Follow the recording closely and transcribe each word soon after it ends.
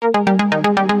Welcome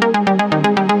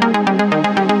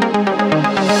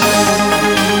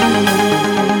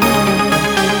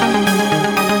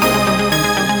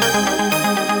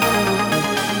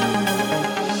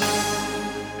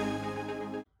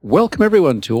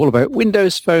everyone to All About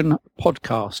Windows Phone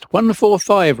podcast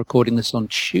 145, recording this on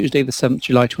Tuesday the 7th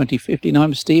July 2015.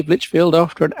 I'm Steve Litchfield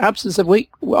after an absence of a week,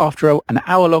 after an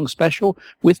hour-long special.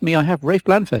 With me I have Rafe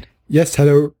Blanford. Yes,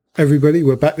 hello everybody.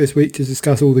 We're back this week to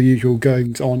discuss all the usual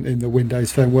goings on in the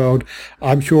Windows Phone world.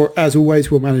 I'm sure, as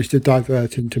always, we'll manage to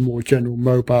divert into more general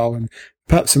mobile and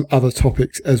perhaps some other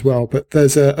topics as well. But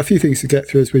there's a few things to get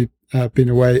through as we've been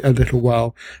away a little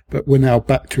while, but we're now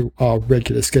back to our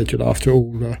regular schedule after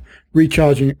all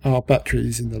recharging our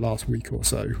batteries in the last week or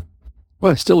so.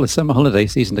 Well, it's still the summer holiday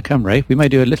season to come, Rafe. We may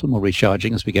do a little more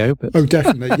recharging as we go. But Oh,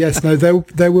 definitely. Yes, no,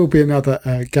 there will be another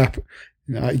gap,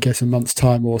 I guess a month's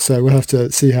time or so. We'll have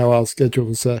to see how our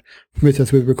schedules permit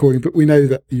us with recording, but we know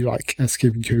that you like us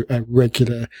keeping to a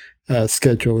regular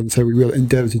schedule, and so we will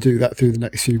endeavour to do that through the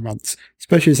next few months,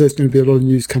 especially as there's going to be a lot of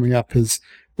news coming up as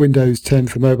Windows 10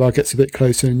 for mobile gets a bit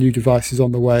closer and new devices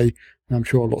on the way, and I'm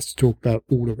sure lots to talk about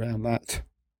all around that.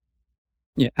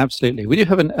 Yeah, absolutely. We do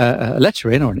have a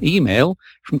letter in, or an email,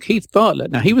 from Keith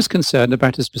Bartlett. Now, he was concerned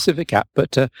about a specific app,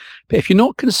 but if you're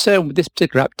not concerned with this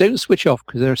particular app, don't switch off,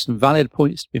 because there are some valid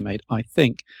points to be made, I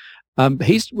think.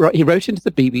 He wrote into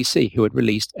the BBC, who had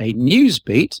released a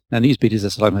Newsbeat. Now, Newsbeat is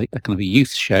a kind of a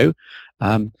youth show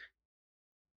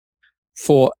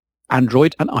for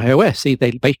Android and iOS. See,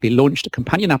 they basically launched a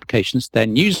companion applications to their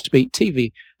Newsbeat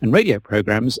TV and radio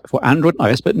programs for Android and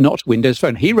iOS, but not Windows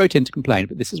Phone. He wrote in to complain,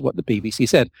 but this is what the BBC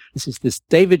said. This is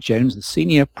David Jones, the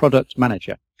senior product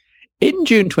manager. In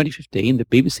June 2015, the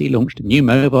BBC launched a new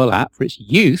mobile app for its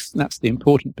youth, and that's the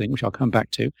important thing, which I'll come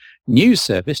back to, news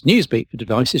service, Newsbeat, for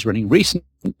devices running recent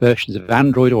versions of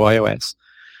Android or iOS.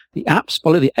 The apps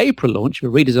follow the April launch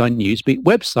of a redesigned Newsbeat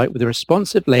website with a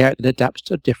responsive layout that adapts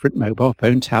to different mobile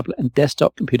phone, tablet and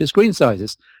desktop computer screen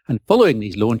sizes. And following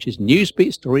these launches,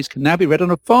 Newsbeat stories can now be read on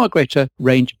a far greater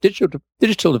range of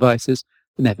digital devices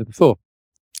than ever before.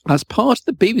 As part of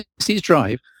the BBC's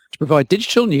drive to provide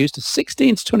digital news to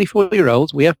 16 to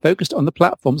 24-year-olds, we have focused on the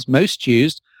platforms most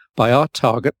used by our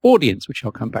target audience, which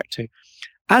I'll come back to.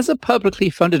 As a publicly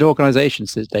funded organisation,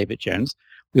 says David Jones,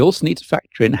 we also need to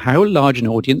factor in how large an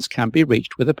audience can be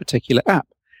reached with a particular app.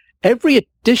 Every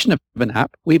addition of an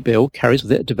app we build carries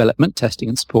with it a development, testing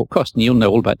and support cost. And you'll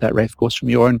know all about that, Rafe, of course, from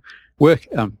your own work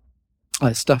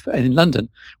stuff in London.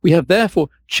 We have therefore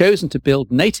chosen to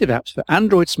build native apps for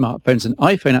Android smartphones and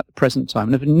iPhone at the present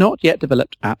time, and have not yet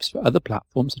developed apps for other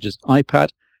platforms such as iPad,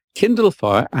 Kindle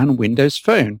Fire and Windows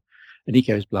Phone. And he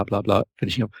goes blah, blah, blah,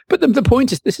 finishing up. But the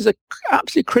point is, this is an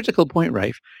absolutely critical point,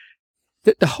 Rafe.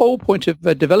 The whole point of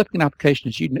developing an application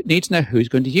is you need to know who's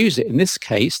going to use it. In this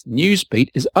case, Newsbeat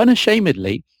is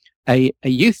unashamedly a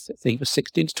youth thing for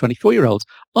 16 to 24-year-olds.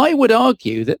 I would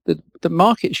argue that the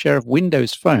market share of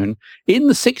Windows Phone in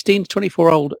the 16 to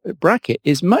 24-year-old bracket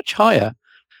is much higher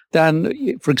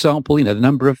than, for example, the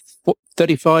number of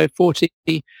 35, 40,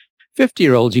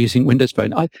 50-year-olds using Windows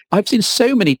Phone. I've seen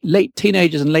so many late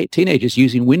teenagers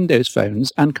using Windows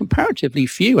phones, and comparatively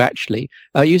few actually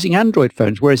using Android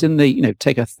phones. Whereas in the,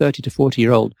 take a 30 to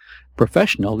 40-year-old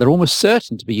professional, they're almost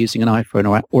certain to be using an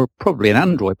iPhone or probably an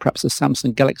Android, perhaps a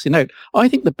Samsung Galaxy Note. I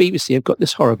think the BBC have got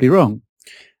this horribly wrong.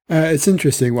 It's an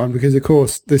interesting one because, of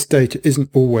course, this data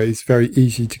isn't always very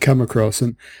easy to come across,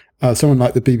 and someone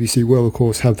like the BBC will, of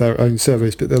course, have their own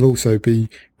surveys, but they'll also be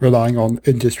relying on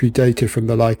industry data from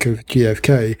the like of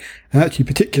GfK. And actually,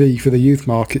 particularly for the youth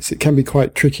markets, it can be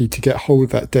quite tricky to get hold of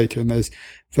that data, and there's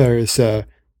various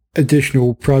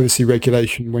additional privacy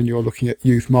regulation when you're looking at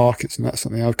youth markets, and that's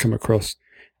something I've come across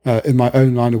in my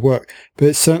own line of work. But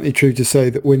it's certainly true to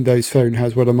say that Windows Phone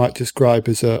has what I might describe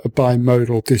as a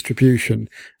bimodal distribution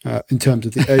in terms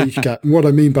of the age gap. And what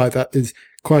I mean by that is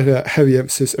quite a heavy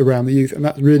emphasis around the youth, and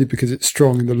that's really because it's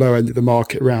strong in the low end of the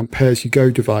market around pay-as-you-go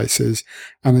devices,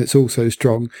 and it's also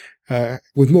strong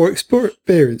with more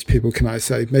experienced people, can I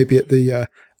say, maybe at the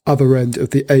other end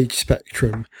of the age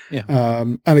spectrum. Yeah.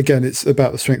 And again, it's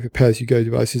about the strength of pay-as-you-go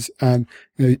devices, and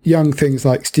young things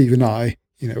like Steve and I,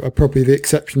 are probably the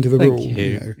exception to the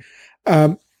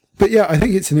rule. But yeah, I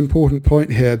think it's an important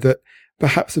point here that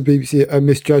perhaps the BBC are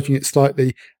misjudging it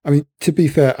slightly. I mean, to be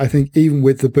fair, I think even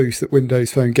with the boost that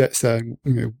Windows Phone gets there,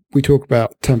 we talk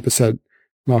about 10%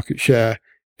 market share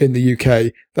in the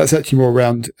UK. That's actually more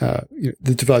around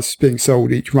the devices being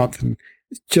sold each month, and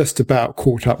it's just about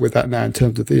caught up with that now in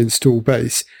terms of the install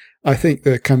base. I think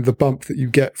the kind of the bump that you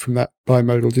get from that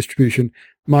bimodal distribution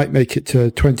might make it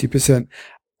to 20%.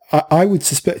 I would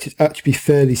suspect it actually be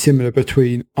fairly similar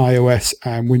between iOS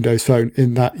and Windows Phone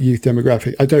in that youth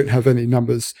demographic. I don't have any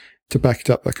numbers to back it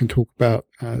up that I can talk about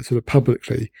sort of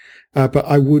publicly, but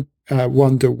I would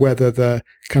wonder whether the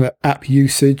kind of app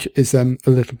usage is then a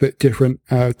little bit different.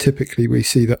 Typically, we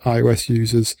see that iOS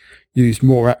users use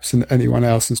more apps than anyone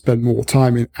else and spend more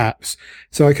time in apps.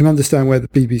 So I can understand where the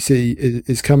BBC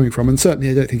is coming from. And certainly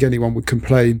I don't think anyone would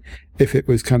complain if it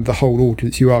was kind of the whole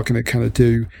audience. You are going to kind of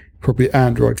do probably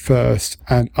Android first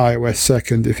and iOS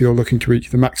second if you're looking to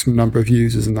reach the maximum number of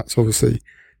users. And that's obviously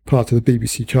part of the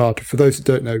BBC charter. For those that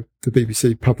don't know, the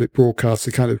BBC public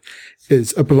broadcaster kind of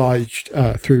is obliged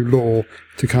through law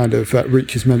to kind of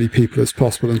reach as many people as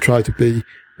possible and try to be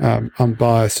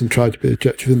unbiased and try to be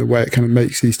objective in the way it kind of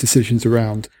makes these decisions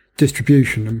around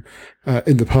distribution. And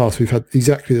in the past, we've had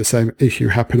exactly the same issue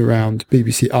happen around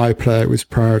BBC iPlayer. It was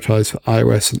prioritised for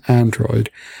iOS and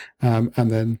Android. And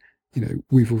then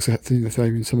we've also seen the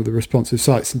same in some of the responsive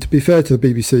sites. And to be fair to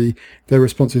the BBC, their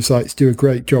responsive sites do a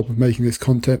great job of making this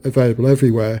content available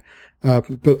everywhere.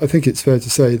 But I think it's fair to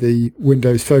say the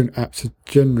Windows Phone apps have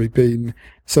generally been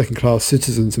second-class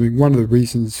citizens. I mean, one of the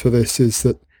reasons for this is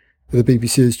that the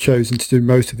BBC has chosen to do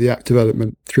most of the app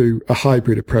development through a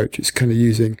hybrid approach. It's kind of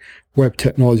using web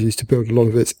technologies to build a lot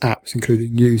of its apps,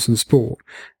 including news and sport.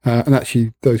 And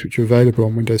actually, those which are available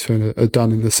on Windows Phone are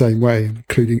done in the same way,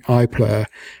 including iPlayer.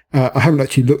 I haven't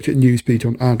actually looked at Newsbeat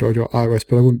on Android or iOS,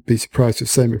 but I wouldn't be surprised if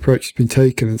the same approach has been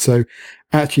taken. And so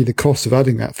actually the cost of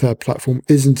adding that third platform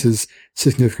isn't as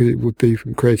significant as it would be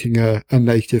from creating a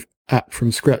native app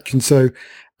from scratch. And so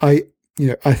I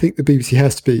think the BBC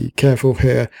has to be careful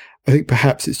here. I think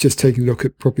perhaps it's just taking a look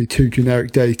at probably too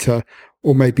generic data,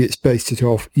 or maybe it's based it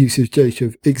off usage data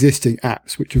of existing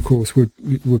apps, which of course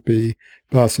would be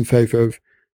biased in favour of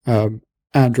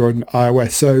Android and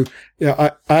iOS. So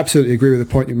I absolutely agree with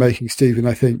the point you're making, Stephen.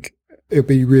 I think it'll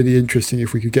be really interesting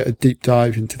if we could get a deep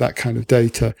dive into that kind of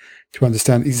data to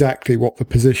understand exactly what the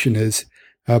position is.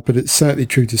 But it's certainly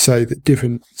true to say that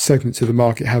different segments of the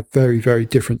market have very, very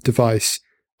different device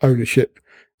ownership.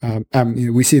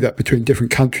 And we see that between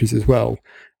different countries as well.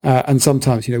 And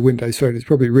sometimes, Windows Phone is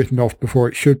probably written off before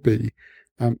it should be.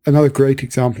 Another great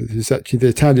example of this is actually the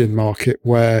Italian market,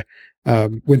 where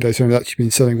Windows Phone has actually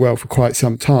been selling well for quite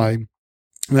some time.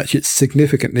 And actually it's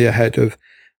significantly ahead of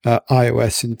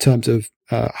iOS in terms of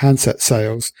handset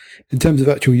sales. In terms of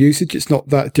actual usage, it's not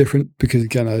that different because,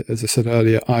 again, as I said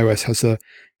earlier, iOS has a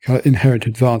kind of inherent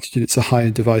advantage and it's a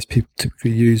high-end device. People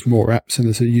typically use more apps and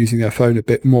are using their phone a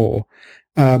bit more.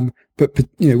 But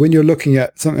when you're looking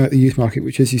at something like the youth market,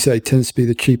 which, as you say, tends to be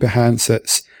the cheaper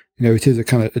handsets, it is a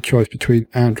kind of a choice between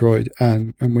Android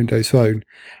and Windows Phone.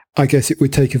 I guess it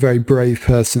would take a very brave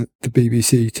person at the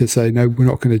BBC to say, no, we're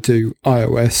not going to do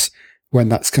iOS, when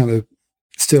that's kind of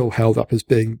still held up as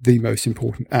being the most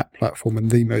important app platform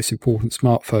and the most important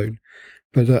smartphone.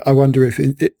 But I wonder if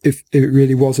it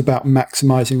really was about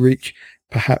maximising reach,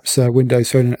 perhaps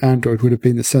Windows Phone and Android would have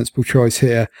been the sensible choice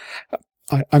here.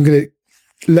 I'm going to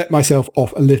let myself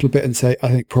off a little bit and say I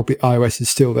think probably iOS is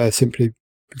still there simply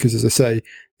because, as I say,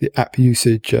 the app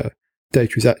usage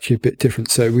data is actually a bit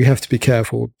different. So we have to be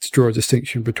careful to draw a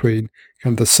distinction between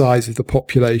kind of the size of the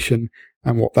population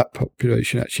and what that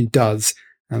population actually does.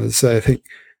 And as I say, I think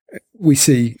we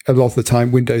see a lot of the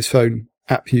time Windows Phone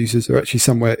app users are actually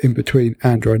somewhere in between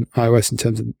Android and iOS in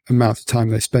terms of the amount of time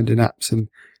they spend in apps and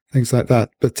things like that.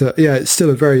 But it's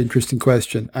still a very interesting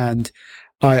question. And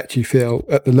I actually feel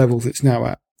at the levels it's now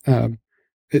at,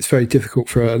 it's very difficult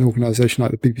for an organisation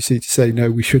like the BBC to say,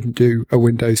 no, we shouldn't do a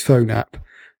Windows Phone app.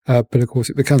 But of course,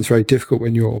 it becomes very difficult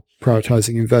when you're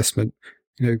prioritising investment.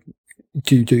 Do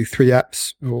you do 3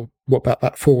 apps, or what about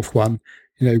that 4th one?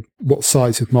 What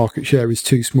size of market share is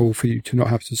too small for you to not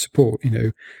have to support?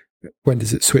 When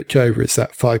does it switch over? Is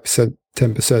that 5%,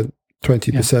 10%,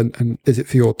 20%? And is it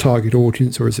for your target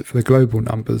audience or is it for the global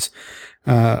numbers?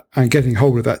 And getting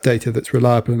hold of that data that's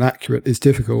reliable and accurate is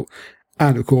difficult.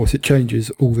 And of course, it changes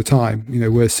all the time.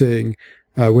 We're seeing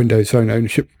Windows Phone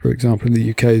ownership, for example, in the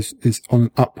UK is on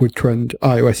an upward trend.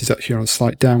 iOS is actually on a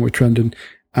slight downward trend, and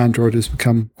Android has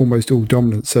become almost all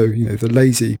dominant. So, the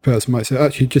lazy person might say,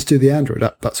 actually, just do the Android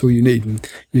app. That's all you need. And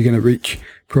you're going to reach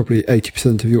probably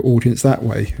 80% of your audience that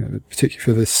way, particularly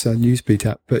for this Newsbeat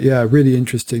app. But yeah, really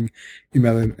interesting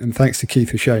email. And thanks to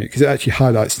Keith for sharing it, because it actually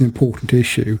highlights an important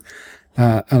issue.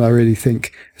 And I really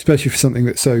think, especially for something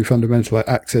that's so fundamental like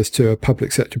access to a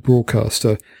public sector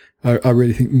broadcaster, I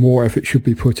really think more effort should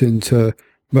be put into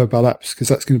mobile apps, because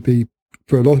that's going to be,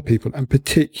 for a lot of people, and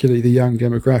particularly the young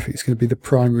demographic, it's going to be the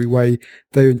primary way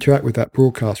they interact with that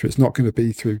broadcaster. It's not going to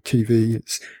be through TV.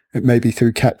 it may be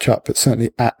through catch up, but certainly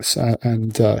apps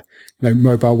and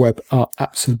mobile web are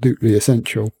absolutely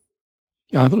essential.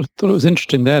 Yeah, I thought it was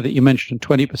interesting there that you mentioned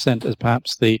 20% as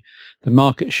perhaps the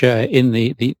market share in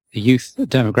the youth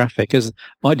demographic, as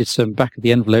I did some back of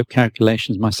the envelope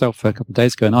calculations myself a couple of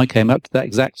days ago, and I came up to that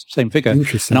exact same figure.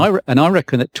 Interesting. And I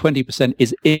reckon that 20%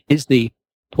 is the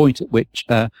point at which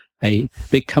a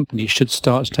big company should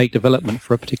start to take development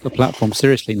for a particular platform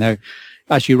seriously. Now,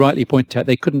 as you rightly pointed out,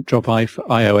 they couldn't drop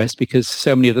iOS because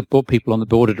so many of the people on the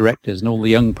board of directors and all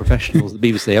the young professionals at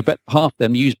the BBC, I bet half of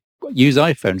them use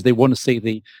iPhones. They want to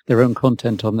see their own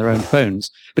content on their own phones.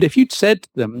 But if you'd said to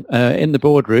them in the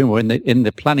boardroom or in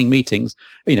the planning meetings,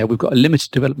 we've got a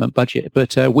limited development budget,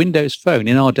 but Windows Phone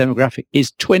in our demographic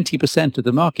is 20% of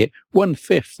the market.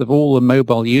 1/5 of all the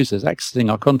mobile users accessing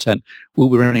our content will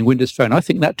be running Windows Phone. I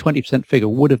think that 20% figure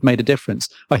would have made a difference.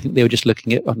 I think they were just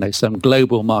looking at some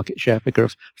global market share figure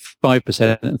of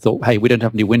 5% and thought, hey, we don't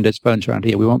have any Windows Phones around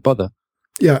here. We won't bother.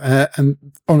 Yeah, and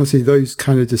honestly, those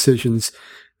kind of decisions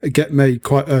get made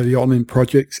quite early on in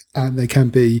projects, and they can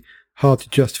be hard to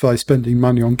justify spending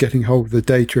money on getting hold of the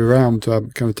data around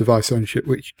kind of device ownership,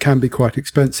 which can be quite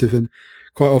expensive. And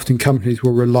quite often companies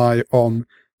will rely on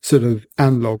sort of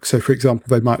analog. So, for example,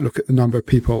 they might look at the number of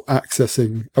people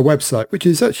accessing a website, which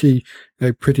is actually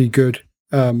a pretty good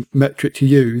metric to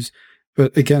use.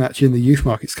 But again, actually in the youth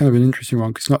market, it's kind of an interesting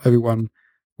one because not everyone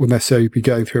will necessarily be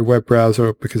going through a web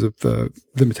browser because of the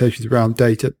limitations around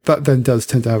data. That then does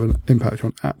tend to have an impact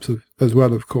on apps as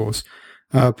well, of course.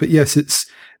 But yes, it's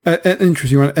an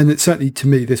interesting one. And it certainly, to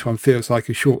me, this one feels like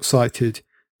a short-sighted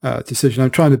decision. I'm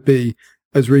trying to be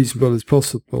as reasonable as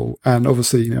possible. And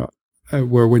obviously,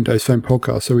 we're a Windows Phone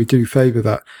podcast, so we do favour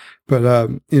that.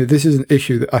 But, this is an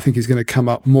issue that I think is going to come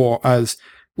up more as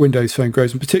Windows Phone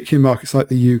grows, and particularly in markets like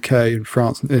the UK and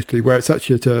France and Italy, where it's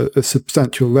actually at a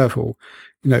substantial level.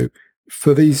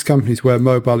 For these companies where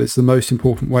mobile is the most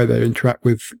important way they interact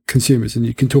with consumers, and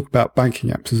you can talk about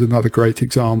banking apps as another great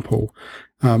example,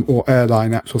 or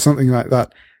airline apps or something like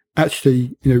that,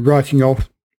 actually, writing off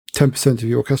 10% of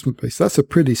your customer base, that's a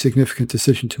pretty significant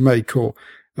decision to make, or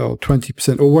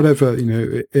 20%, or whatever,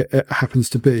 it happens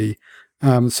to be.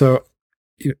 So,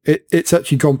 it's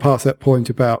actually gone past that point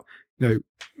about,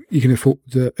 you can afford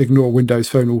to ignore Windows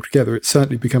Phone altogether. It's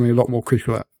certainly becoming a lot more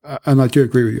critical. And I do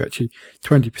agree with you, actually.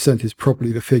 20% is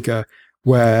probably the figure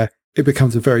where it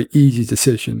becomes a very easy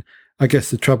decision. I guess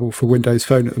the trouble for Windows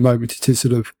Phone at the moment, it is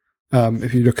sort of,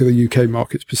 if you look at the UK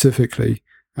market specifically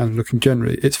and looking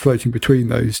generally, it's floating between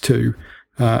those two.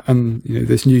 And,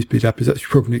 this Newsbeat app is actually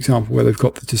probably an example where they've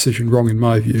got the decision wrong, in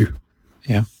my view.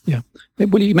 Yeah.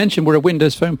 Well, you mentioned we're a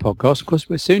Windows Phone podcast. Of course,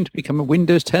 we're soon to become a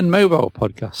Windows 10 mobile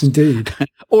podcast. Indeed.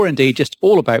 Or indeed, just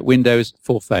all about Windows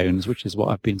for phones, which is what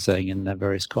I've been saying in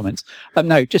various comments.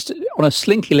 No, just on a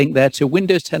slinky link there to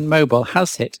Windows 10 Mobile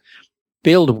has hit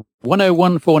build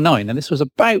 10149, and this was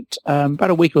about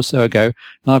a week or so ago,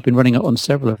 and I've been running it on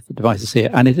several of the devices here,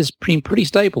 and it has been pretty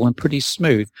stable and pretty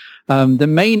smooth. The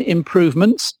main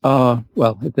improvements are,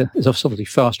 it's obviously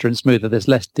faster and smoother. There's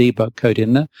less debug code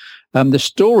in there. The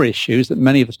store issues that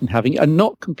many of us have been having are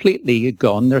not completely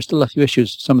gone. There are still a few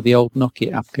issues with some of the old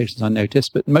Nokia applications I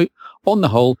noticed, but on the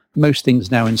whole, most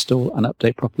things now install and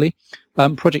update properly.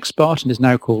 Project Spartan is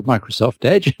now called Microsoft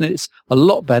Edge, and it's a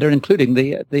lot better, including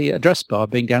the address bar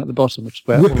being down at the bottom, which is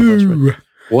where all of us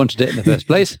wanted it in the first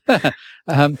place.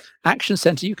 Action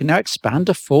Center, you can now expand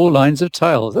to 4 lines of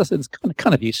tiles. That's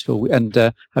kind of useful, and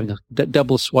having a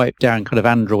double swipe down, kind of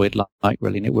Android-like,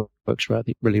 really, and it works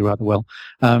really rather well.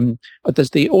 There's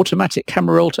the automatic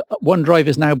camera roll to OneDrive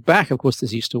is now back. Of course,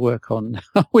 this used to work on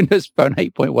Windows Phone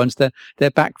 8.1, so they're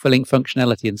backfilling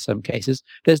functionality in some cases.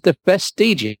 There's the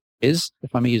vestiges,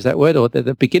 if I may use that word, or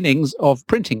the beginnings of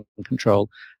printing control.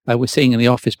 We're seeing in the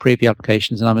Office preview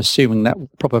applications, and I'm assuming that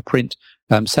proper print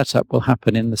setup will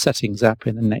happen in the Settings app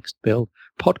in the next build.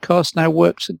 Podcast now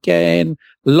works again.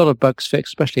 A lot of bugs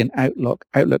fixed, especially in Outlook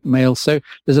Mail. So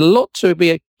there's a lot to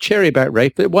be cheery about,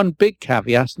 Rafe. But one big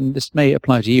caveat, and this may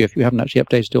apply to you if you haven't actually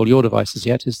updated all your devices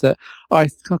yet, is that I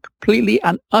completely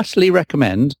and utterly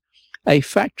recommend a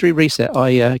factory reset.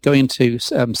 I go into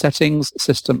Settings,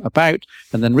 System, About,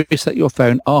 and then reset your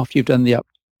phone after you've done the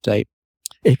update.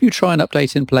 If you try an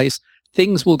update in place,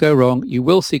 things will go wrong. You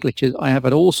will see glitches. I have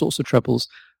had all sorts of troubles.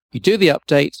 You do the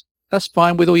update, that's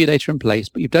fine with all your data in place,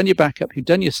 but you've done your backup, you've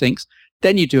done your syncs,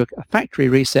 then you do a factory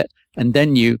reset, and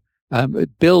then you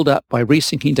build up by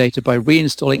resyncing data, by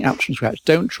reinstalling apps from scratch.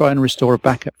 Don't try and restore a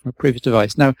backup from a previous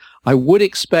device. Now, I would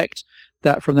expect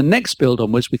that from the next build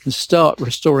onwards, we can start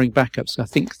restoring backups. I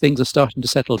think things are starting to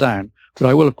settle down, but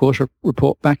I will, of course,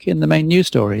 report back in the main news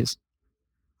stories.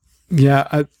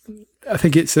 Yeah, I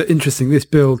think it's interesting. This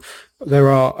build, there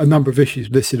are a number of issues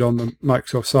listed on the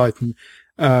Microsoft site, and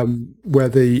where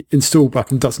the install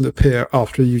button doesn't appear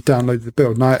after you've downloaded the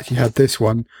build. And I actually had this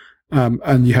one,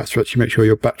 and you have to actually make sure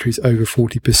your battery's over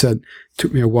 40%. It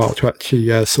took me a while to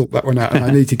actually sort that one out, and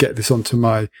I need to get this onto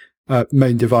my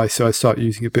main device so I start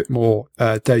using a bit more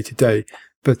day to day.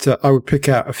 But I would pick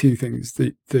out a few things.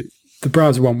 The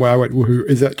browser one where I went woohoo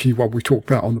is actually one we talked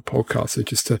about on the podcast. So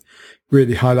just to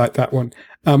really highlight that one.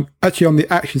 Actually on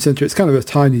the Action Center, it's kind of a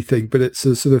tiny thing, but it's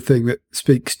a sort of thing that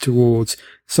speaks towards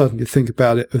starting to think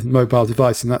about it as a mobile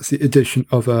device. And that's the addition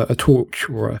of a torch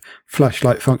or a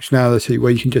flashlight functionality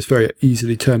where you can just very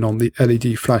easily turn on the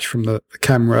LED flash from the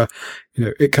camera.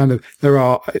 It kind of, there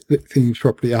are things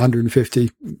probably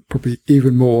 150, probably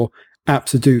even more apps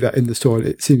to do that in the store.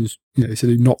 It seems,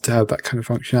 silly not to have that kind of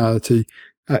functionality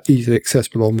easily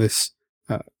accessible on this,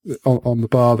 on the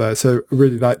bar there. So I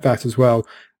really like that as well.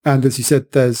 And as you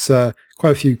said, there's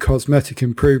quite a few cosmetic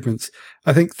improvements.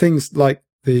 I think things like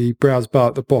the browse bar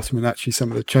at the bottom and actually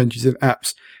some of the changes in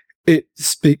apps, it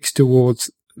speaks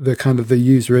towards the kind of the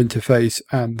user interface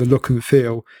and the look and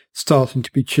feel starting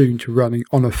to be tuned to running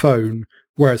on a phone,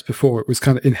 whereas before it was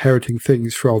kind of inheriting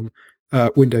things from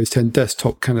Windows 10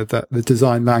 desktop, kind of the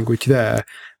design language there.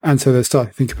 And so they're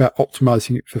starting to think about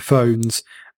optimizing it for phones.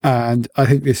 And I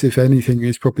think this, if anything,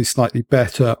 is probably slightly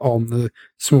better on the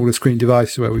smaller screen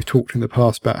devices where we've talked in the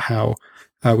past about how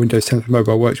Windows 10 for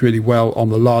mobile works really well on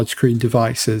the large screen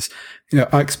devices.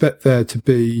 I expect there to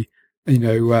be,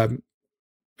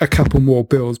 a couple more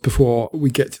builds before we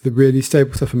get to the really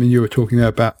stable stuff. I mean, you were talking there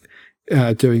about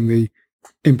doing the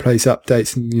in-place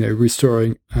updates and,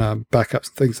 restoring backups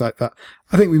and things like that.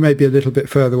 I think we may be a little bit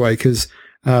further away because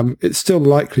it's still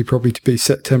likely probably to be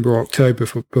September or October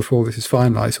before this is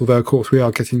finalised, although, of course, we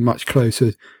are getting much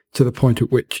closer to the point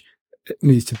at which it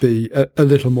needs to be a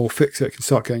little more fixed so it can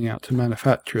start going out to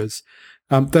manufacturers.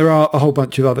 There are a whole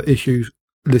bunch of other issues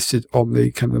listed on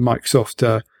the kind of the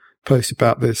Microsoft post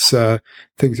about this,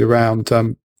 things around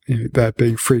there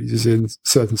being freezes in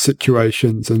certain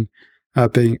situations and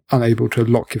being unable to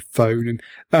lock your phone.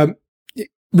 And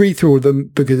read through all of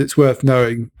them because it's worth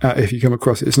knowing if you come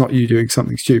across it. It's not you doing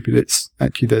something stupid. It's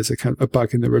actually there's a kind of a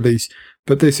bug in the release.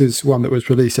 But this is one that was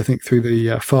released, I think, through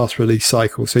the fast release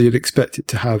cycle. So you'd expect it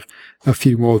to have a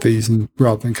few more of these, and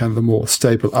rather than kind of the more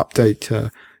stable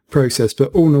update process.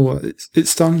 But all in all, it's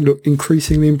starting to look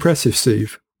increasingly impressive,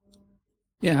 Steve.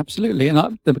 Yeah, absolutely.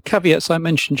 And the caveats I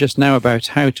mentioned just now about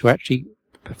how to actually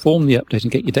perform the update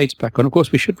and get your data back on, of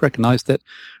course, we should recognize that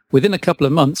within a couple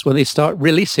of months, when they start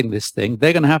releasing this thing,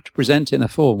 they're going to have to present it in a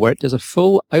form where it does a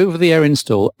full over-the-air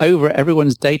install over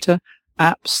everyone's data,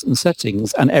 apps and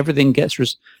settings, and everything gets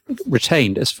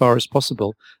retained as far as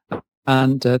possible.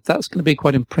 And that's going to be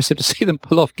quite impressive to see them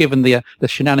pull off, given the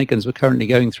shenanigans we're currently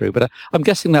going through. But I'm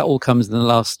guessing that all comes in the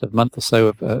last month or so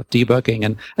of debugging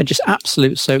and just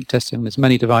absolute soak testing on as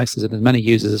many devices and as many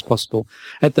users as possible.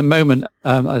 At the moment,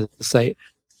 as I say,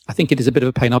 I think it is a bit of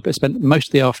a pain. I've spent most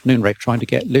of the afternoon, Rafe, trying to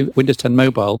get Windows 10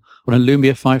 Mobile on a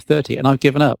Lumia 530, and I've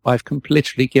given up. I've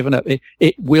completely given up.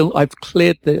 I've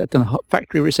cleared I've done a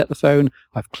factory reset the phone,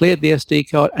 I've cleared the SD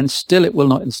card, and still it will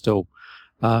not install.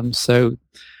 So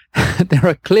there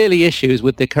are clearly issues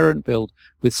with the current build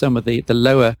with some of the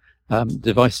lower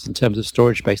devices in terms of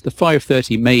storage space. The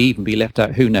 530 may even be left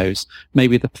out. Who knows?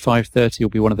 Maybe the 530 will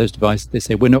be one of those devices they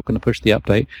say, we're not going to push the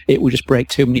update. It will just break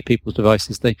too many people's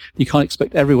devices. You can't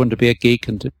expect everyone to be a geek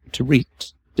and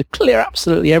to clear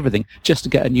absolutely everything just to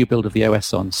get a new build of the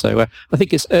OS on. So I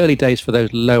think it's early days for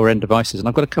those lower end devices. And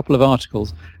I've got a couple of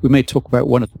articles. We may talk about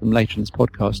one of them later in this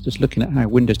podcast, just looking at how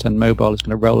Windows 10 Mobile is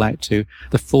going to roll out to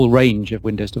the full range of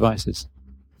Windows devices.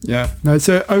 Yeah, no.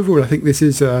 So overall, I think this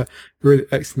is a really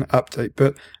excellent update.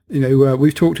 But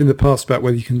we've talked in the past about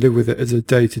whether you can live with it as a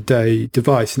day-to-day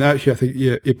device, and actually, I think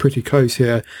you're pretty close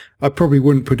here. I probably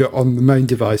wouldn't put it on the main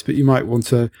device, but you might want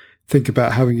to think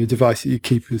about having a device that you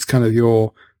keep as kind of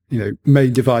your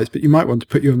main device. But you might want to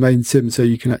put your main SIM so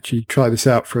you can actually try this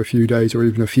out for a few days or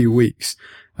even a few weeks.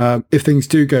 If things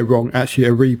do go wrong, actually a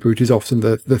reboot is often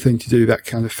the thing to do. That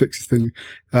kind of fixes things.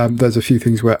 There's a few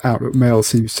things where Outlook Mail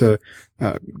seems to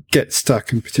get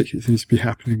stuck, and particularly seems to be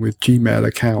happening with Gmail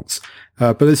accounts.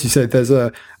 But as you said, there's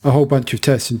a whole bunch of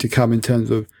testing to come in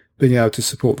terms of being able to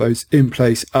support those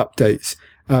in-place updates.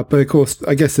 But of course,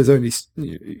 I guess there's only,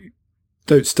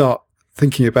 don't start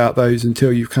thinking about those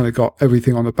until you've kind of got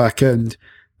everything on the back end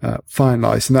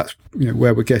finalised, and that's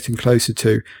where we're getting closer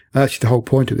to. And actually, the whole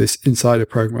point of this insider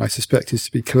program, I suspect, is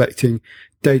to be collecting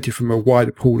data from a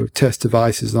wider pool of test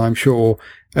devices. And I'm sure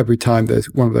every time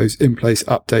there's one of those in-place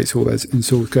updates or there's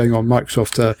installs going on,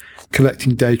 Microsoft are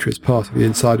collecting data as part of the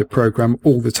insider program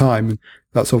all the time. And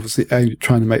that's obviously aimed at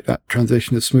trying to make that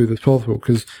transition as smooth as possible.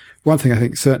 Because one thing I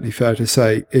think is certainly fair to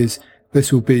say is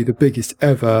this will be the biggest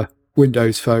ever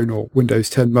Windows Phone or Windows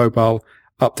 10 mobile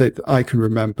update that I can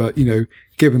remember,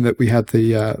 given that we had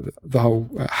the whole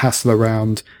hassle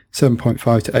around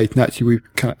 7.5 to 8, and actually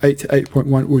we've kind of 8 to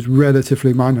 8.1 was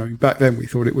relatively minor. I mean, back then we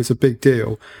thought it was a big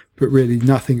deal, but really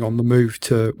nothing on the move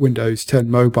to Windows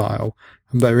 10 mobile.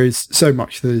 And there is so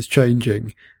much that is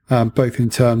changing, both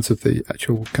in terms of the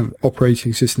actual kind of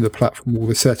operating system, the platform, all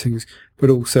the settings,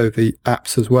 but also the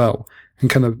apps as well. And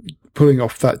kind of pulling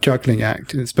off that juggling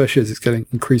act, and especially as it's getting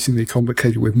increasingly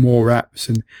complicated with more apps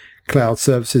and cloud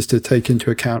services to take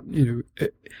into account,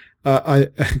 I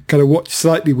kind of watch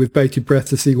slightly with bated breath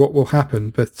to see what will happen,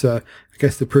 but I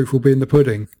guess the proof will be in the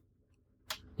pudding.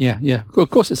 Yeah. Of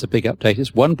course, it's a big update.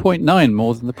 It's 1.9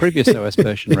 more than the previous OS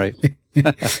version, Rafe.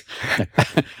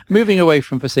 Moving away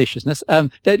from facetiousness,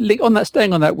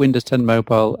 staying on that Windows 10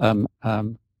 mobile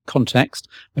context,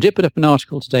 I did put up an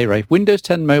article today, Rafe. Windows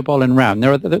 10 Mobile and RAM.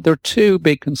 There are two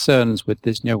big concerns with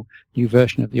this new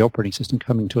version of the operating system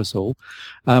coming to us all.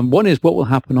 One is what will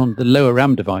happen on the lower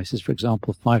RAM devices, for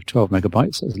example, 512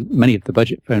 megabytes, as many of the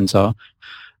budget phones are.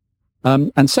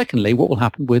 And secondly, what will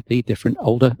happen with the different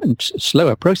older and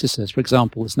slower processors? For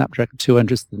example, the Snapdragon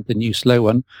 200 is the new slow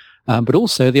one, but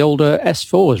also the older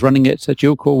S4s running at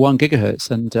dual-core 1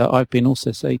 gigahertz. And I've been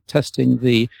also, testing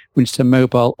the Windows 10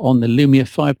 Mobile on the Lumia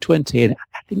 520, and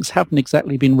things haven't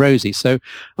exactly been rosy. So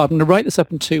I'm going to write this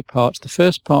up in two parts. The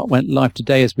first part went live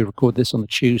today as we record this on the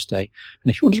Tuesday.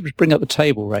 And if you wanted to bring up the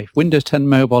table, Rafe, Windows 10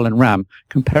 Mobile and RAM,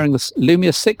 comparing the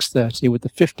Lumia 630 with the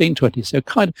 1520, so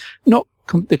kind of not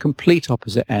the complete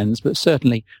opposite ends, but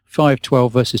certainly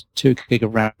 512 versus 2 gig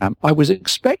of RAM. I was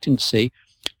expecting to see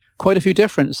quite a few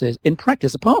differences. In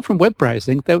practice, apart from web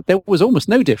browsing, there was almost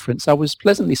no difference. I was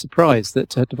pleasantly surprised that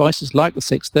devices like the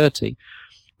 630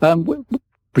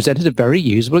 presented a very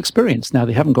usable experience. Now,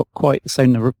 they haven't got quite the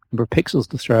same number of pixels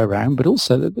to throw around, but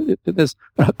also there's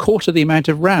a quarter the amount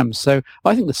of RAM. So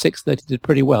I think the 630 did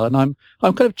pretty well, and I'm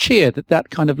kind of cheered that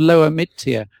kind of lower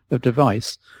mid-tier of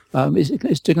device is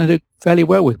going to do fairly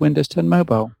well with Windows 10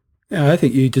 Mobile. Yeah, I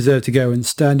think you deserve to go and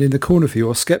stand in the corner for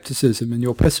your skepticism and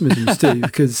your pessimism, Steve,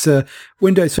 because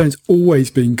Windows Phone's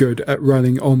always been good at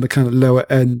running on the kind of lower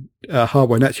end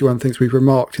hardware. And actually, one of the things we've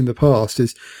remarked in the past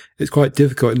is it's quite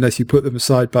difficult unless you put them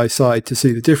side by side to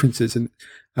see the differences. And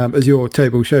as your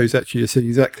table shows, actually, you're seeing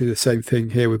exactly the same thing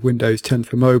here with Windows 10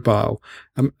 for mobile.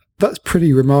 That's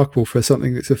pretty remarkable for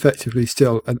something that's effectively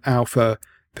still an alpha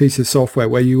piece of software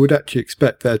where you would actually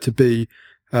expect there to be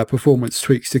performance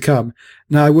tweaks to come.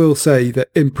 Now, I will say that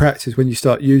in practice, when you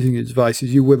start using your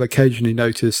devices, you will occasionally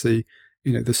notice the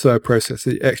slow processor,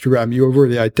 the extra RAM. You have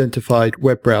already identified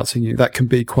web browsing. That can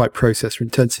be quite processor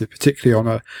intensive, particularly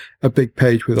on a big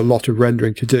page with a lot of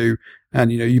rendering to do.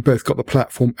 And, you both got the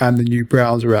platform and the new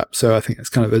browser app. So I think it's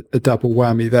kind of a double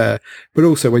whammy there. But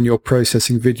also when you're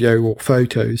processing video or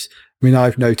photos, I mean,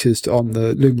 I've noticed on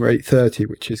the Lumia 830,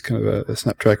 which is kind of a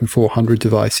Snapdragon 400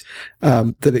 device,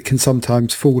 that it can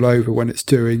sometimes fall over when it's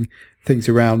doing things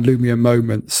around Lumia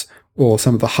Moments or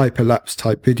some of the hyperlapse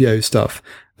type video stuff.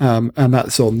 And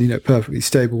that's on, perfectly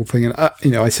stable thing. And,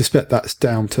 I suspect that's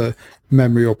down to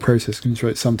memory or processing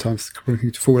rates sometimes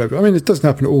to fall over. I mean, it doesn't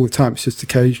happen all the time. It's just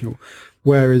occasional.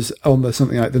 Whereas on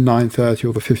something like the 930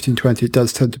 or the 1520, it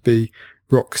does tend to be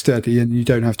rock steady and you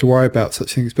don't have to worry about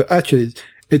such things. But actually,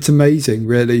 it's amazing,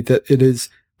 really, that it is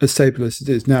as stable as it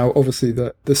is. Now, obviously,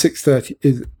 the 630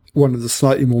 is one of the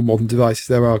slightly more modern devices.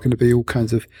 There are going to be all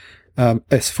kinds of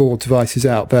S4 devices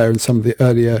out there and some of the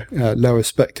earlier lower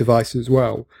spec devices as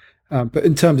well. But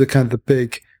in terms of kind of the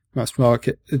big mass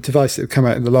market devices that have come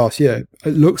out in the last year,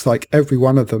 it looks like every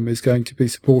one of them is going to be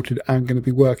supported and going to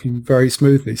be working very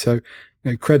smoothly. So,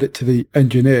 credit to the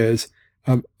engineers.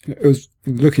 It was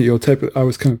looking at your tape, I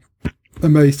was kind of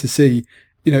amazed to see,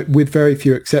 with very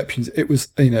few exceptions, it was,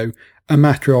 a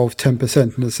matter of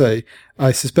 10%. And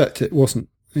I suspect it wasn't.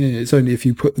 It's only if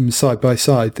you put them side by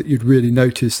side that you'd really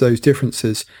notice those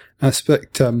differences. I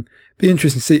suspect be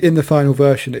interesting to see in the final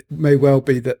version. It may well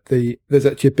be that there's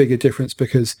actually a bigger difference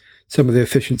because some of the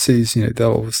efficiencies,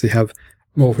 they'll obviously have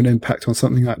more of an impact on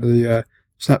something like the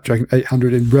Snapdragon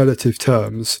 800 in relative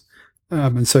terms,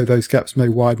 and so those gaps may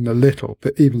widen a little.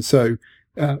 But even so,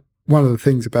 one of the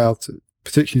things about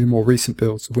particularly the more recent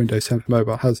builds of Windows 10 for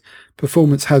mobile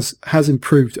performance has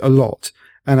improved a lot.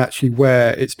 and actually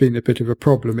where it's been a bit of a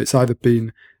problem, it's either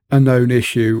been a known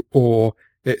issue or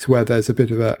it's where there's a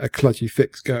bit of a kludgy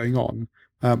fix going on.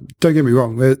 Don't get me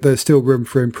wrong, there's still room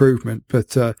for improvement,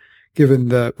 but given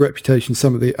the reputation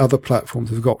some of the other platforms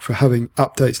have got for having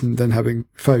updates and then having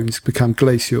phones become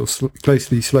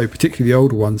glacially slow, particularly the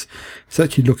older ones, it's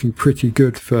actually looking pretty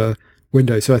good for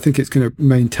Windows. So I think it's going to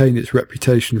maintain its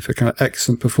reputation for kind of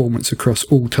excellent performance across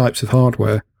all types of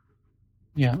hardware.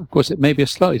 Yeah, of course, it may be a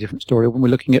slightly different story when we're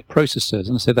looking at processors.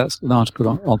 And I say that's an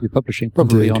article I'll be publishing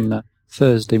probably Indeed. on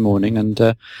Thursday morning. And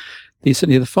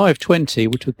certainly the 520,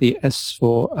 which with the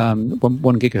S4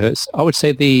 1 gigahertz, I would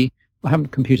say I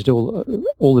haven't computed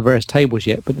all the various tables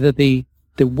yet, but the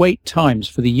wait times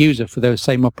for the user for those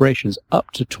same operations up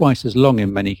to twice as long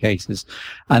in many cases.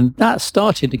 And that's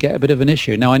starting to get a bit of an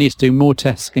issue. Now I need to do more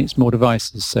tests against more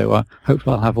devices, so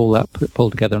hopefully I'll have all that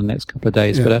pulled together in the next couple of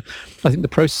days. Yeah. But I think the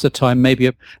processor time may be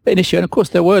an issue. And of course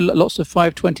there were lots of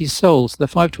 520 sold. So the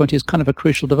 520 is kind of a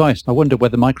crucial device. I wonder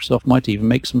whether Microsoft might even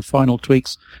make some final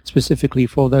tweaks specifically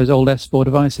for those old S4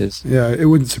 devices. Yeah, it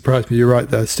wouldn't surprise me. You're right.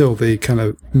 They're still the kind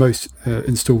of most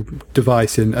installed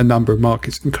device in a number of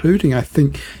markets, including, I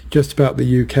think, just about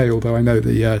the UK, although I know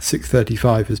the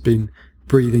 635 has been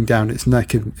breathing down its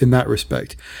neck in that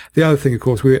respect. The other thing, of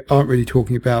course, we aren't really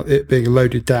talking about it being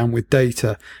loaded down with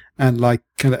data. And like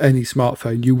kind of any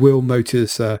smartphone, you will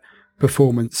notice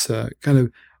performance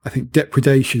I think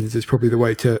depredations is probably the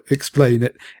way to explain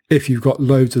it. If you've got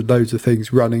loads of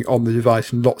things running on the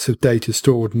device and lots of data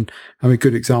stored, and a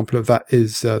good example of that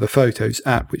is the Photos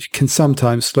app, which can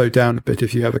sometimes slow down a bit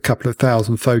if you have a couple of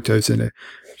thousand photos in it,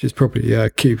 which is probably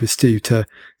cue for Steve to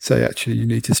say, actually, you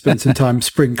need to spend some time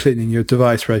spring cleaning your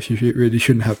device, Rafe. You really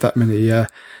shouldn't have that many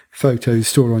photos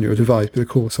stored on your device. But of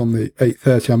course, on the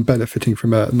 830, I'm benefiting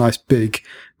from a nice big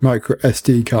micro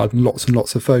SD card and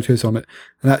lots of photos on it.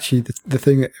 And actually, the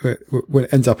thing that when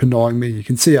it ends up annoying me, you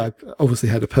can see I've obviously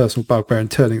had a personal bugbear in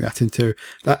turning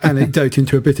that anecdote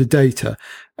into a bit of data.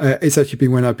 It's actually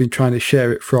been when I've been trying to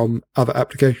share it from other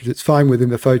applications. It's fine within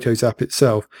the Photos app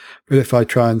itself, but if I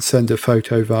try and send a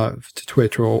photo to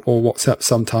Twitter or WhatsApp,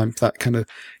 sometimes that kind of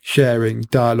sharing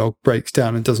dialogue breaks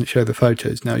down and doesn't show the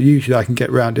photos. Now, usually I can get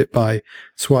around it by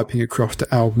swiping across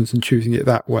to albums and choosing it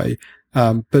that way.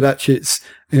 But actually it's,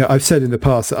 I've said in the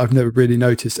past that I've never really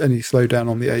noticed any slowdown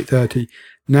on the 830.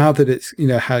 Now that it's,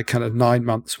 had kind of 9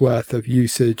 months worth of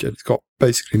usage and it's got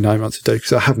basically 9 months of data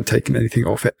because I haven't taken anything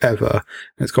off it ever.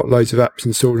 And it's got loads of apps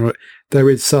installed on it. There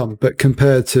is some, but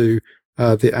compared to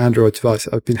the Android device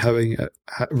I've been having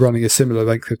running a similar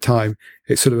length of time,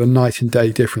 it's sort of a night and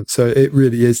day difference. So it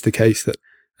really is the case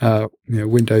that,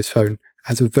 Windows Phone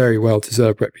has a very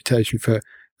well-deserved reputation for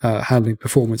handling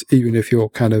performance, even if you're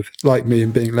kind of like me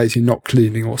and being lazy, not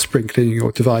cleaning or spring cleaning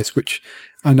your device, which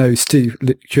I know Steve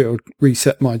literally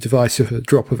reset my device with a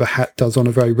drop of a hat does on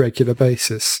a very regular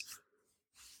basis.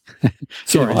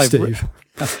 Sorry, Steve.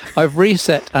 I've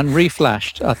reset and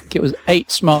reflashed. I think it was 8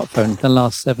 smartphones in the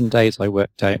last 7 days I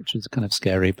worked out, which was kind of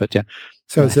scary, but yeah.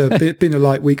 So it's been a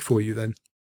light week for you then?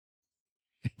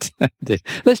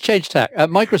 Let's change tack.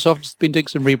 Microsoft has been doing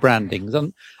some rebrandings,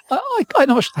 and I'm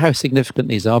not sure how significant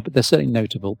these are, but they're certainly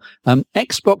notable.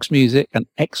 Xbox Music and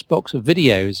Xbox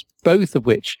Videos, both of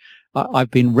which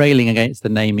I've been railing against the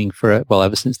naming for,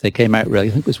 ever since they came out, really.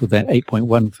 I think it was when their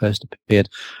 8.1 first appeared.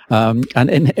 And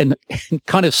in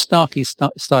kind of snarky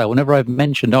style, whenever I've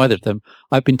mentioned either of them,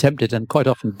 I've been tempted and quite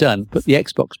often done, put the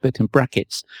Xbox bit in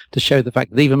brackets to show the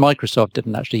fact that even Microsoft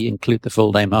didn't actually include the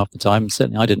full name half the time.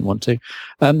 Certainly I didn't want to.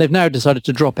 They've now decided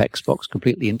to drop Xbox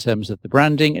completely in terms of the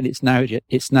branding, and it's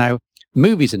now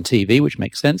movies and TV, which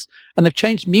makes sense. And they've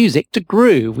changed music to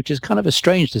Groove, which is kind of a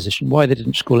strange decision. Why they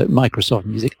didn't just call it Microsoft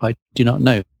Music, I do not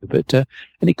know. But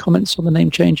any comments on the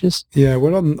name changes? Yeah,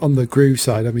 well, on the Groove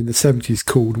side, I mean, the 70s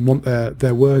called and want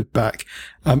their word back.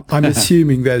 I'm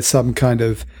assuming there's some kind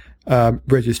of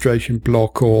registration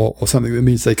block or something that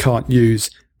means they can't use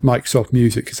Microsoft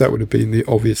Music, because that would have been the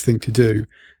obvious thing to do.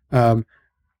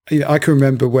 I can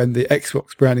remember when the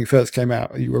Xbox branding first came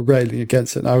out, you were railing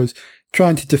against it, and I was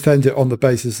trying to defend it on the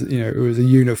basis that, it was a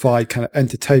unified kind of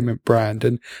entertainment brand.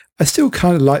 And I still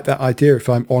kind of like that idea, if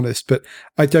I'm honest, but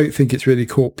I don't think it's really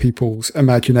caught people's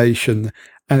imagination.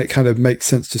 And it kind of makes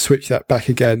sense to switch that back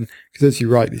again, because as you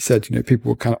rightly said, people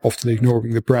were kind of often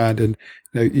ignoring the brand, and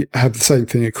you have the same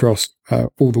thing across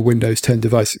all the Windows 10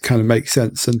 devices. It kind of makes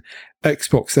sense. And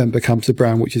Xbox then becomes a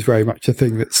brand which is very much a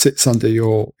thing that sits under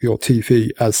your TV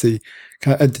as the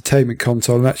kind of entertainment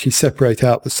console, and actually separate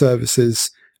out the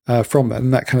services from that.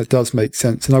 And that kind of does make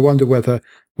sense. And I wonder whether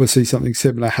we'll see something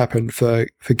similar happen for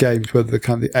games, whether the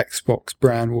kind of the Xbox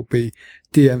brand will be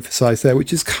de-emphasized there,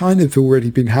 which has kind of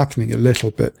already been happening a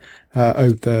little bit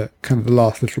over the kind of the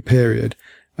last little period.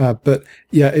 But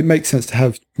yeah, it makes sense to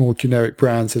have more generic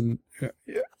brands, and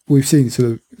we've seen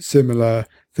sort of similar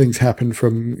things happen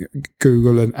from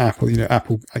Google and Apple.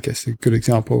 Apple, I guess, a good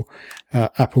example,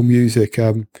 Apple Music,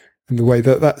 and the way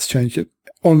that that's changed.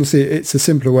 Honestly, it's a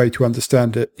simpler way to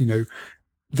understand it.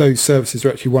 Those services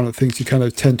are actually one of the things you kind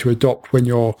of tend to adopt when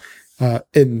you're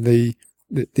in the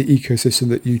ecosystem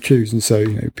that you choose. And so,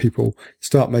 people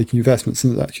start making investments,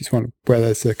 and that's actually one where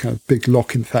there's a kind of big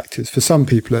lock-in factors for some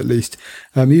people, at least.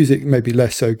 Music maybe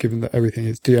less so, given that everything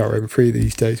is DRM free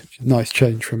these days, which is a nice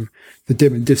change from the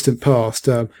dim and distant past.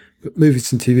 But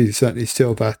movies and TV is certainly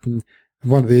still that. And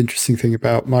one of the interesting thing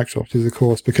about Microsoft is, of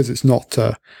course, because it's not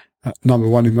number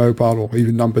one in mobile or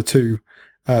even number two,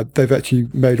 they've actually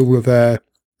made all of their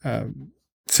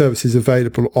services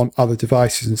available on other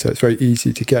devices. And so it's very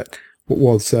easy to get what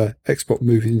was Xbox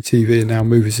Movies and TV and now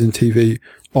Movies and TV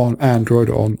on Android,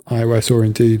 on iOS, or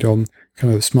indeed on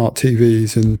kind of smart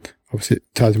TVs. And obviously it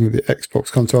ties in with the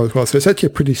Xbox console as well. So it's actually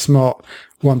a pretty smart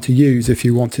one to use if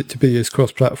you want it to be as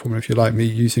cross-platform. And if you're like me,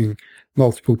 using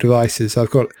multiple devices,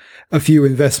 I've got a few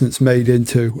investments made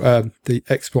into the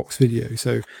Xbox Video.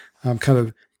 So I'm kind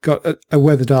of got a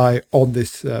weathered eye on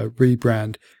this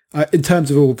rebrand. In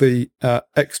terms of all the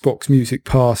Xbox Music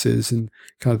passes and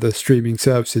kind of the streaming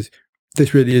services,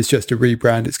 this really is just a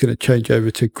rebrand. It's going to change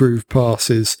over to Groove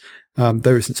passes.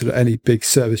 There isn't sort of any big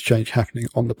service change happening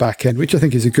on the back end, which I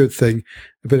think is a good thing.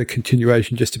 A bit of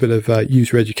continuation, just a bit of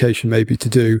user education maybe to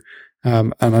do.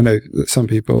 And I know that some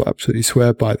people absolutely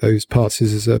swear by those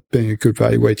passes as being a good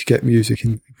value way to get music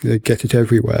and get it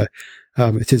everywhere.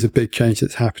 It is a big change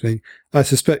that's happening. I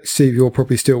suspect, Steve, you're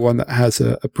probably still one that has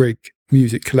a big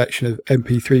music collection of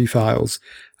MP3 files.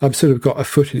 I've sort of got a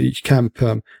foot in each camp.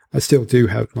 I still do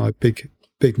have my big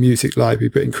music library,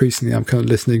 but increasingly I'm kind of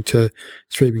listening to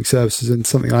streaming services, and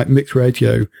something like Mix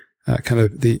Radio, kind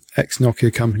of the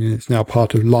ex-Nokia company, and it's now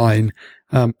part of Line,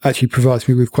 actually provides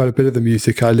me with quite a bit of the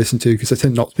music I listen to, because I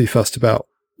tend not to be fussed about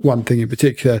one thing in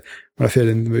particular. When I feel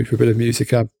in the mood for a bit of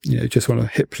music, I just want to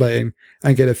hit play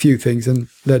and get a few things and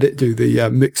let it do the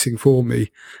mixing for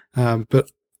me. But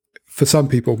for some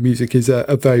people, music is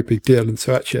a very big deal. And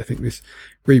so actually, I think this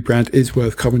rebrand is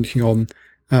worth commenting on,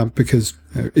 because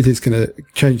it is going to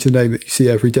change the name that you see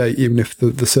every day, even if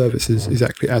the service is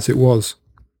exactly as it was.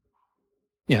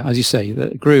 Yeah, as you say,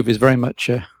 the groove is very much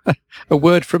a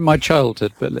word from my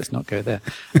childhood, but let's not go there.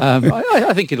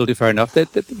 I think it'll do fair enough.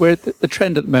 Where the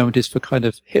trend at the moment is for kind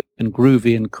of hip and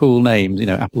groovy and cool names.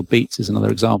 Apple Beats is another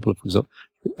example, for example.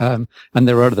 And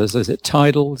there are others. Is it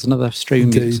Tidal? It's another streaming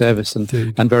music service,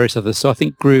 and various others. So I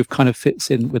think groove kind of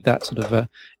fits in with that sort of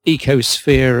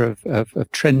ecosphere of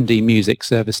trendy music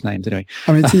service names. Anyway,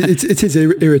 I mean, it is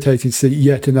irritating to see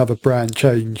yet another brand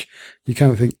change. You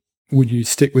kind of think, would you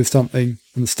stick with something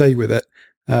and stay with it?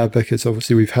 Because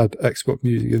obviously we've had Xbox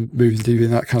Music and Movies and TV,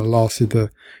 and that kind of lasted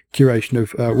the duration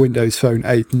of Windows Phone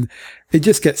 8, and it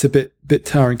just gets a bit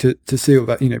tiring to see all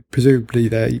that. Presumably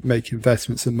they make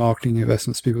investments and marketing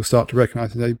investments, people start to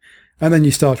recognise the name, and then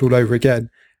you start all over again.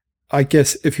 I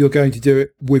guess if you're going to do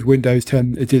it with Windows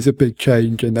 10, it is a big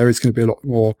change, and there is going to be a lot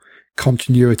more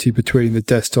continuity between the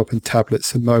desktop and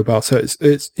tablets and mobile. So it's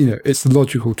the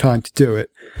logical time to do it.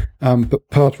 But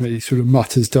part of me sort of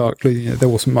mutters darkly, there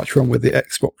wasn't much wrong with the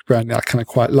Xbox brand. I kind of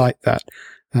quite like that.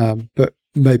 But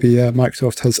maybe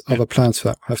Microsoft has other plans for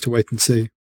that. We'll have to wait and see.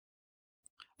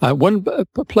 One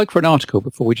plug for an article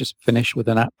before we just finish with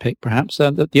an app pick, perhaps.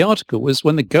 The article was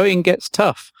When the Going Gets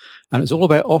Tough, and it's all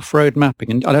about off-road mapping.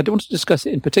 And I don't want to discuss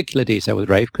it in particular detail with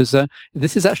Rafe, because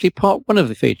this is actually part one of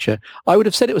the feature. I would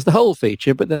have said it was the whole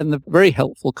feature, but then the very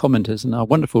helpful commenters and our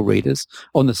wonderful readers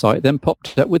on the site then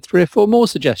popped up with 3 or 4 more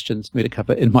suggestions for me to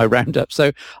cover in my roundup.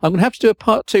 So I'm going to have to do a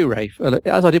part 2, Rafe,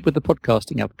 as I did with the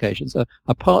podcasting applications,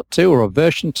 a part 2 or a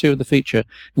version 2 of the feature,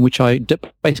 in which I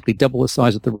basically double the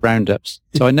size of the roundups.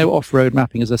 So I know off-road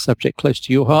mapping is a subject close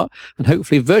to your heart, and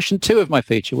hopefully version 2 of my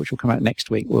feature, which will come out next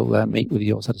week, will meet with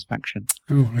your satisfaction.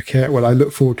 Oh, okay. Well, I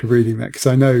look forward to reading that, because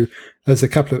I know there's a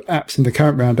couple of apps in the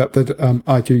current roundup that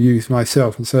I do use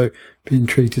myself, and so be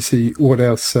intrigued to see what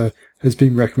else has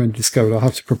been recommended, discovered. I'll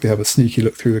have to probably have a sneaky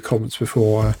look through the comments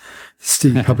before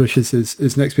Steve publishes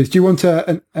his next piece. Do you want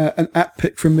an app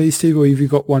pick from me, Steve, or have you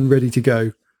got one ready to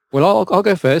go? Well, I'll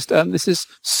go first. This is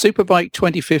Superbike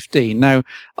 2015. Now,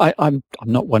 I'm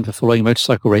not one for following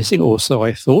motorcycle racing, or so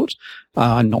I thought.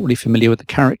 I'm not really familiar with the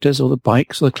characters or the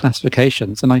bikes or the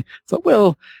classifications. And I thought,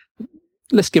 well,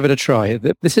 let's give it a try.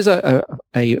 This is a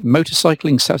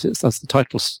motorcycling, as the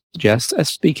title suggests.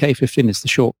 SBK15 is the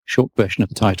short version of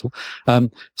the title.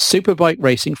 Superbike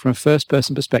racing from a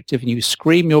first-person perspective, and you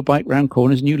scream your bike round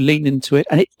corners and you lean into it,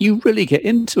 and you really get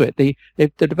into it. The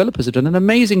developers have done an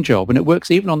amazing job, and it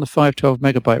works even on the 512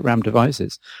 megabyte RAM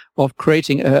devices, of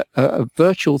creating a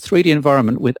virtual 3D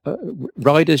environment with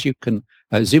riders you can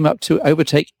zoom up to,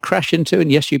 overtake, crash into,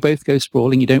 and yes, you both go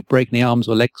sprawling. You don't break any arms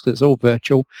or legs because it's all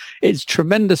virtual. It's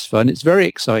tremendous fun. It's very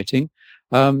exciting.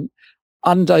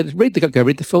 And I read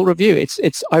the full review.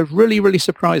 I really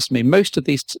surprised me. Most of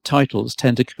these titles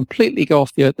tend to completely go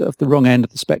off the wrong end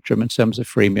of the spectrum in terms of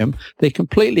freemium. They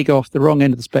completely go off the wrong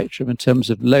end of the spectrum in terms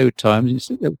of load times.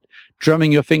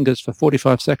 Drumming your fingers for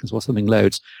 45 seconds while something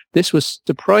loads. This was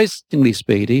surprisingly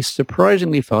speedy,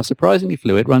 surprisingly fast, surprisingly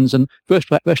fluid, runs on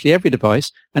virtually every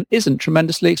device, and isn't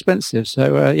tremendously expensive.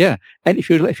 So, yeah. And if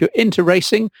you're into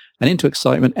racing and into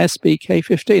excitement,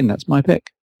 SBK15, that's my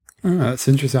pick. Oh, that's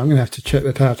interesting. I'm going to have to check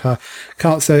that out. I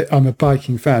can't say I'm a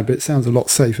biking fan, but it sounds a lot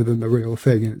safer than the real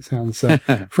thing. And it sounds,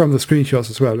 from the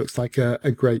screenshots as well, looks like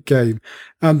a great game.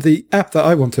 The app that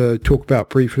I want to talk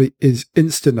about briefly is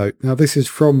Instanote. Now, this is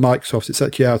from Microsoft. It's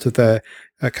actually out of their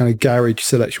kind of garage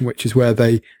selection, which is where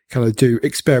they kind of do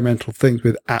experimental things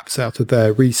with apps out of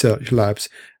their research labs.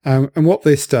 And what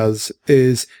this does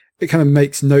is it kind of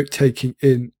makes note-taking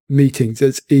in meetings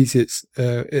as easy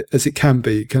as it can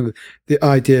be. Kind of the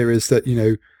idea is that,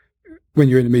 when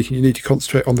you're in a meeting, you need to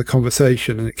concentrate on the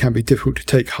conversation, and it can be difficult to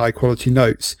take high-quality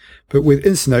notes. But with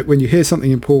Instanote, when you hear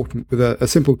something important with a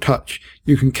simple touch,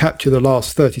 you can capture the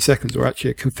last 30 seconds or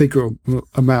actually a configurable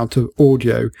amount of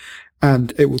audio,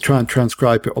 and it will try and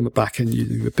transcribe it on the back end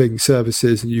using the Bing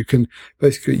services, and you can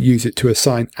basically use it to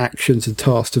assign actions and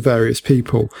tasks to various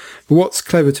people. But what's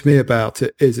clever to me about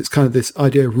it is it's kind of this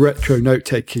idea of retro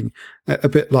note-taking, a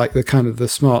bit like the kind of the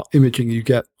smart imaging you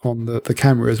get on the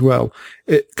camera as well.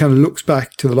 It kind of looks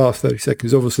back to the last 30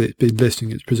 seconds. Obviously, it's been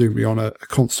listening. It's presumably on a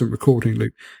constant recording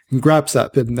loop, and grabs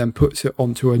that bit and then puts it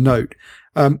onto a note.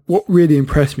 What really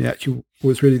impressed me actually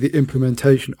was really the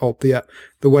implementation of the app,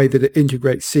 the way that it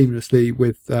integrates seamlessly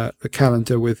with the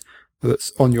calendar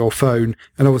that's on your phone.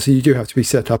 And obviously you do have to be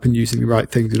set up and using the right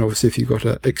things. And obviously if you've got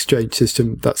an Exchange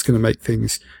system, that's going to make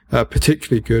things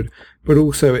particularly good. But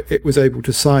also it was able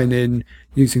to sign in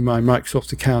using my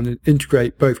Microsoft account and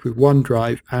integrate both with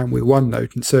OneDrive and with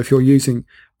OneNote. And so if you're using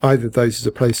either of those as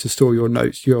a place to store your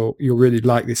notes, you'll really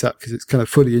like this app because it's kind of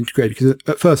fully integrated. Because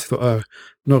at first I thought, oh,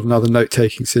 not another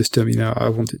note-taking system. I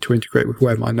want it to integrate with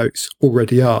where my notes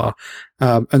already are.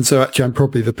 And so actually I'm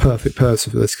probably the perfect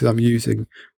person for this because I'm using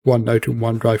OneNote and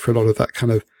OneDrive for a lot of that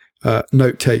kind of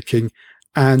note-taking.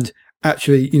 And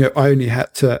actually, I only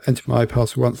had to enter my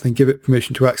password once, then give it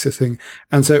permission to access things.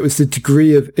 And so it was the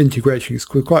degree of integration.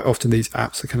 Because quite often these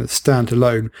apps are kind of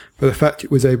standalone, but the fact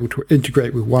it was able to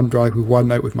integrate with OneDrive, with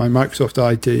OneNote, with my Microsoft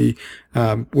ID,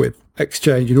 with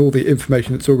Exchange and all the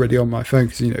information that's already on my phone,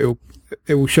 because,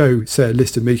 it will show, say, a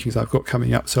list of meetings I've got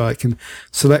coming up, so I can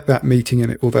select that meeting and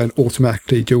it will then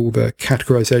automatically do all the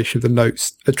categorization of the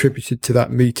notes attributed to that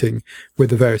meeting with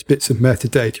the various bits of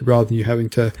metadata rather than you having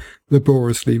to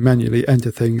laboriously manually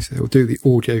enter things. It will do the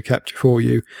audio capture for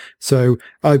you. So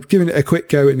I've given it a quick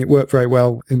go and it worked very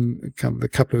well in kind of the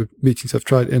couple of meetings I've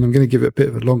tried, and I'm going to give it a bit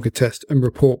of a longer test and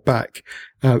report back.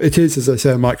 It is, as I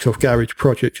say, a Microsoft Garage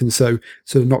project, and so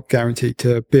sort of not guaranteed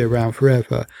to be around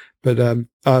forever. But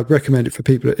I'd recommend it for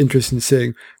people who are interested in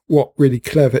seeing what really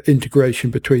clever integration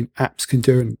between apps can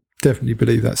do, and definitely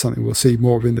believe that's something we'll see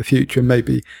more of in the future.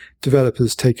 Maybe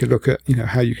developers take a look at,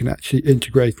 how you can actually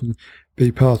integrate and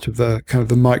be part of the kind of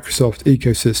the Microsoft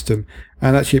ecosystem.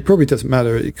 And actually, it probably doesn't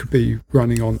matter. It could be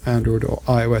running on Android or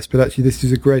iOS, but actually this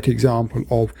is a great example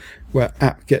of where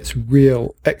app gets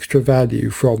real extra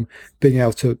value from being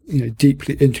able to,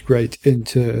 deeply integrate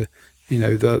into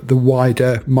the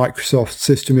wider Microsoft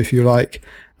system, if you like,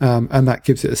 and that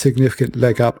gives it a significant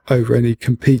leg up over any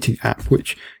competing app,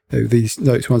 which these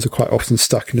notes ones are quite often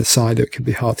stuck in a silo. It can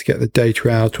be hard to get the data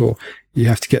out, or you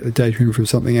have to get the data in from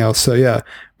something else. So yeah,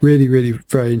 really, really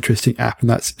very interesting app, and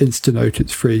that's Instanote.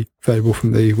 It's free, available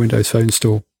from the Windows Phone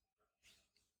Store.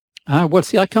 Well,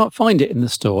 see, I can't find it in the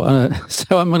store,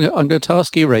 so I'm going to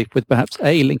task you, Rafe, with perhaps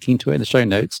A, linking to it in the show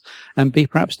notes, and B,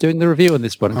 perhaps doing the review on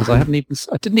this one, because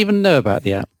I didn't even know about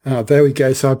the app. There we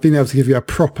go. So I've been able to give you a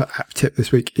proper app tip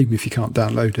this week, even if you can't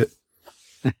download it.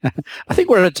 I think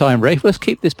we're out of time, Rafe. Let's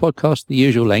keep this podcast the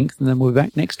usual length, and then we'll be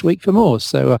back next week for more.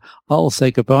 So I'll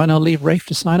say goodbye, and I'll leave Rafe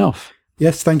to sign off.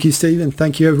 Yes, thank you, Steve, and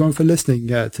thank you everyone for listening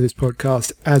to this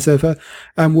podcast as ever.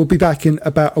 And we'll be back in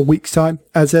about a week's time.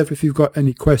 As ever, if you've got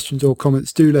any questions or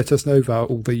comments, do let us know via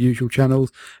all the usual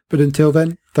channels. But until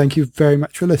then, thank you very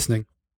much for listening.